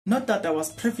Not that I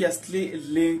was previously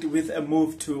linked with a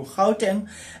move to Gauteng,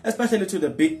 especially to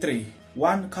the big three.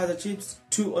 1, Kaizer Chiefs,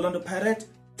 2, Orlando Pirates,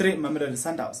 3, Mamelodi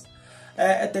Sundowns.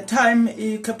 At the time,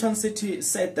 Captain City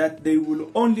said that they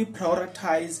will only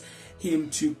prioritize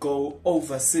him to go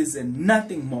overseas and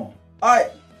nothing more. As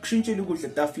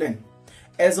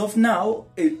of now,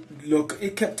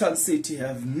 Captain City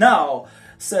have now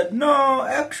said, no,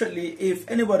 actually, if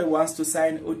anybody wants to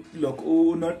sign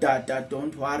Nodada,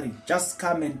 don't worry. Just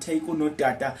come and take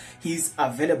Nodada. He's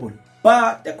available.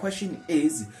 But the question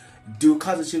is, do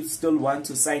Kaizer Chiefs still want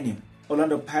to sign him?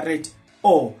 Orlando Pirates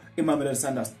or Mamelodi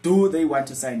Sundowns, do they want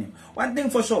to sign him? One thing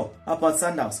for sure about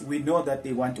Sundowns, we know that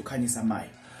they want to Kaizer Mayo.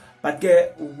 But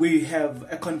we have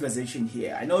a conversation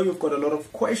here. I know you've got a lot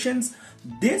of questions.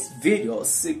 This video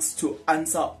seeks to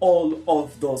answer all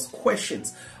of those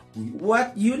questions.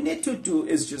 What you need to do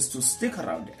is just to stick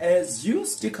around. As you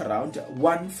stick around,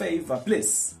 one favor,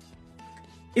 please.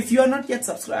 If you are not yet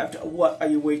subscribed, what are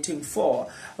you waiting for?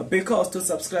 Because to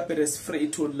subscribe, it is free.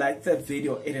 To like the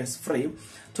video, it is free.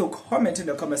 To comment in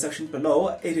the comment section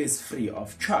below, it is free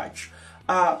of charge.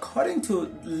 According to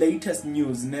latest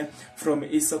news from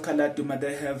Isokala Duma,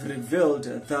 they have revealed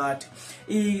that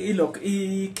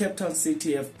Captain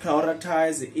City have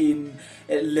prioritized in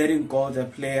letting go the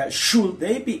player should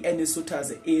there be any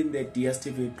suitors in the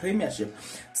DStv Premiership.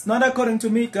 It's not according to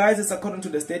me, guys, it's according to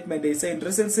the statement. They say in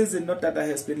recent season, Nodada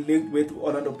has been linked with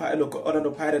Orlando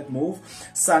Pirate move,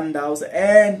 Sundowns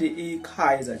and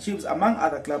Kaizer Chiefs, among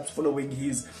other clubs, following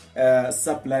his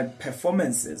sublime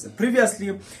performances.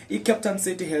 Previously, Captain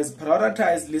City has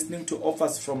prioritized listening to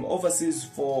offers from overseas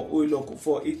for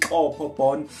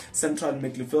Ikopo-born central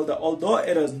midfielder, although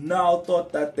it is now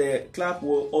thought that the club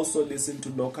will also listen to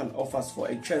local offers for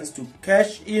a chance to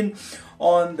cash in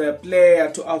on the player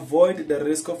to avoid the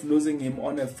risk of losing him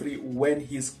on a free when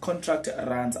his contract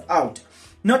runs out.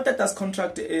 Not that as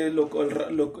contract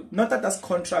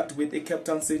with a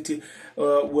Captain City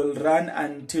will run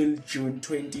until June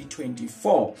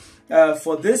 2024.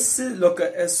 For this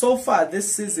so far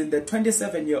this season, the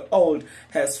 27-year-old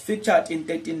has featured in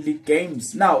 13 league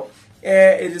games. Now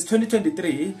it is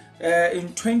 2023.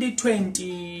 In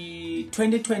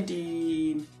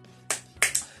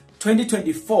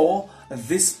 2024,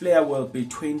 this player will be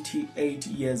 28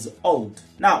 years old.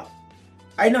 Now,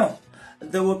 I know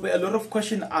there will be a lot of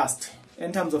questions asked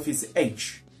in terms of his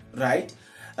age, right?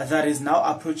 That is now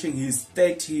approaching his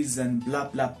 30s and blah,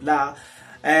 blah, blah.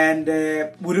 And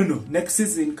we don't know. Next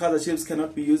season, Kaizer Chiefs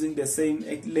cannot be using the same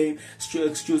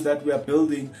excuse that we are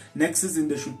building. Next season,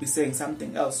 they should be saying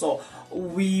something else. So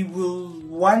we will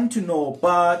want to know,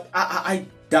 but I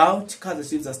doubt Kaizer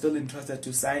Chiefs are still interested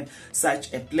to sign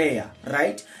such a player,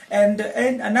 right? And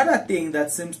another thing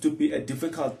that seems to be a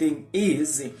difficult thing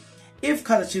is, if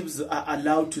Kaizer Chiefs are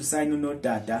allowed to sign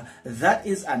Nodada, that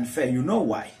is unfair. You know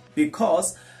why?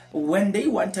 Because when they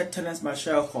wanted Terence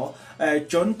Mashego,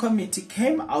 John Committee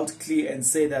came out clear and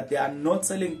said that they are not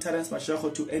selling Terence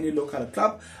Mashego to any local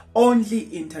club,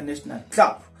 only international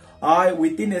club.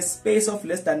 Within a space of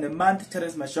less than a month,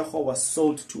 Terence Mashego was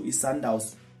sold to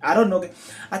Sundowns. I don't know.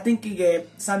 I think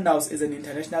Sundowns is an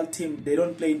international team. They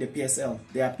don't play in the PSL.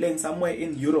 They are playing somewhere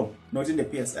in Europe, not in the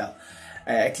PSL.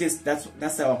 At least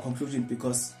that's our conclusion,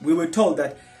 because we were told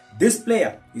that this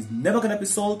player is never going to be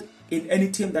sold in any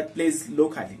team that plays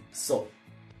locally. So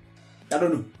I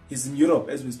don't know. He's in Europe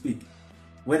as we speak.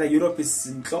 Whether Europe is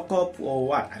in Klokop or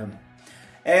what, I don't know.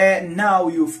 And now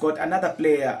you've got another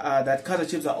player that Kaizer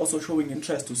Chiefs are also showing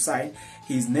interest to sign.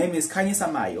 His name is Kaizer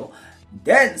Mayo.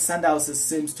 Then Sundowns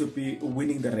seems to be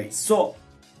winning the race. So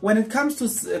when it comes to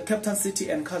Captain City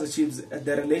and Kaizer Chiefs,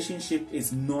 the relationship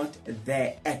is not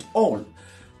there at all.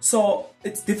 So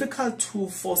it's difficult to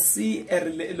foresee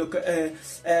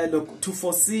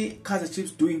Kaizer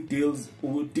Chiefs doing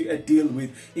a deal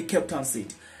with a Captain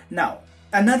City. Now,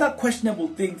 another questionable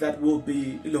thing that will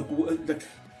be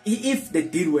if the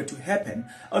deal were to happen,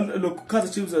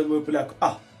 Kaizer Chiefs will be like,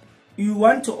 you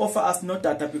want to offer us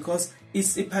Nodada because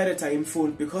it's a Pirates are in full,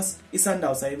 because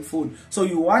Sundowns are in full. So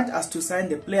you want us to sign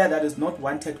the player that is not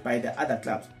wanted by the other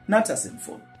clubs, not as in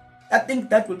full. I think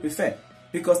that would be fair,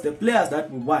 because the players that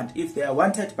we want, if they are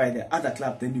wanted by the other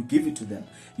club, then you give it to them.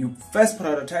 You first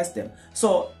prioritize them.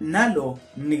 So Nalo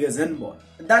Nigezenbo.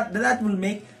 That will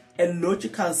make a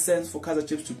logical sense for Kaizer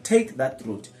Chiefs to take that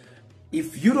route.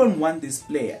 If you don't want this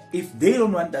player, if they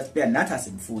don't want that player, not as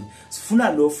in full,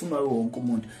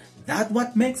 that's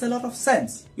what makes a lot of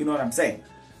sense. You know what I'm saying?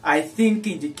 I think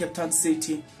the Captain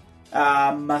City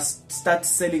must start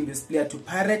selling this player to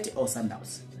Pirate or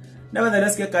Sundowns.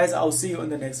 Nevertheless, guys, I'll see you on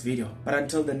the next video. But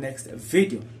until the next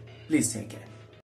video, please take care.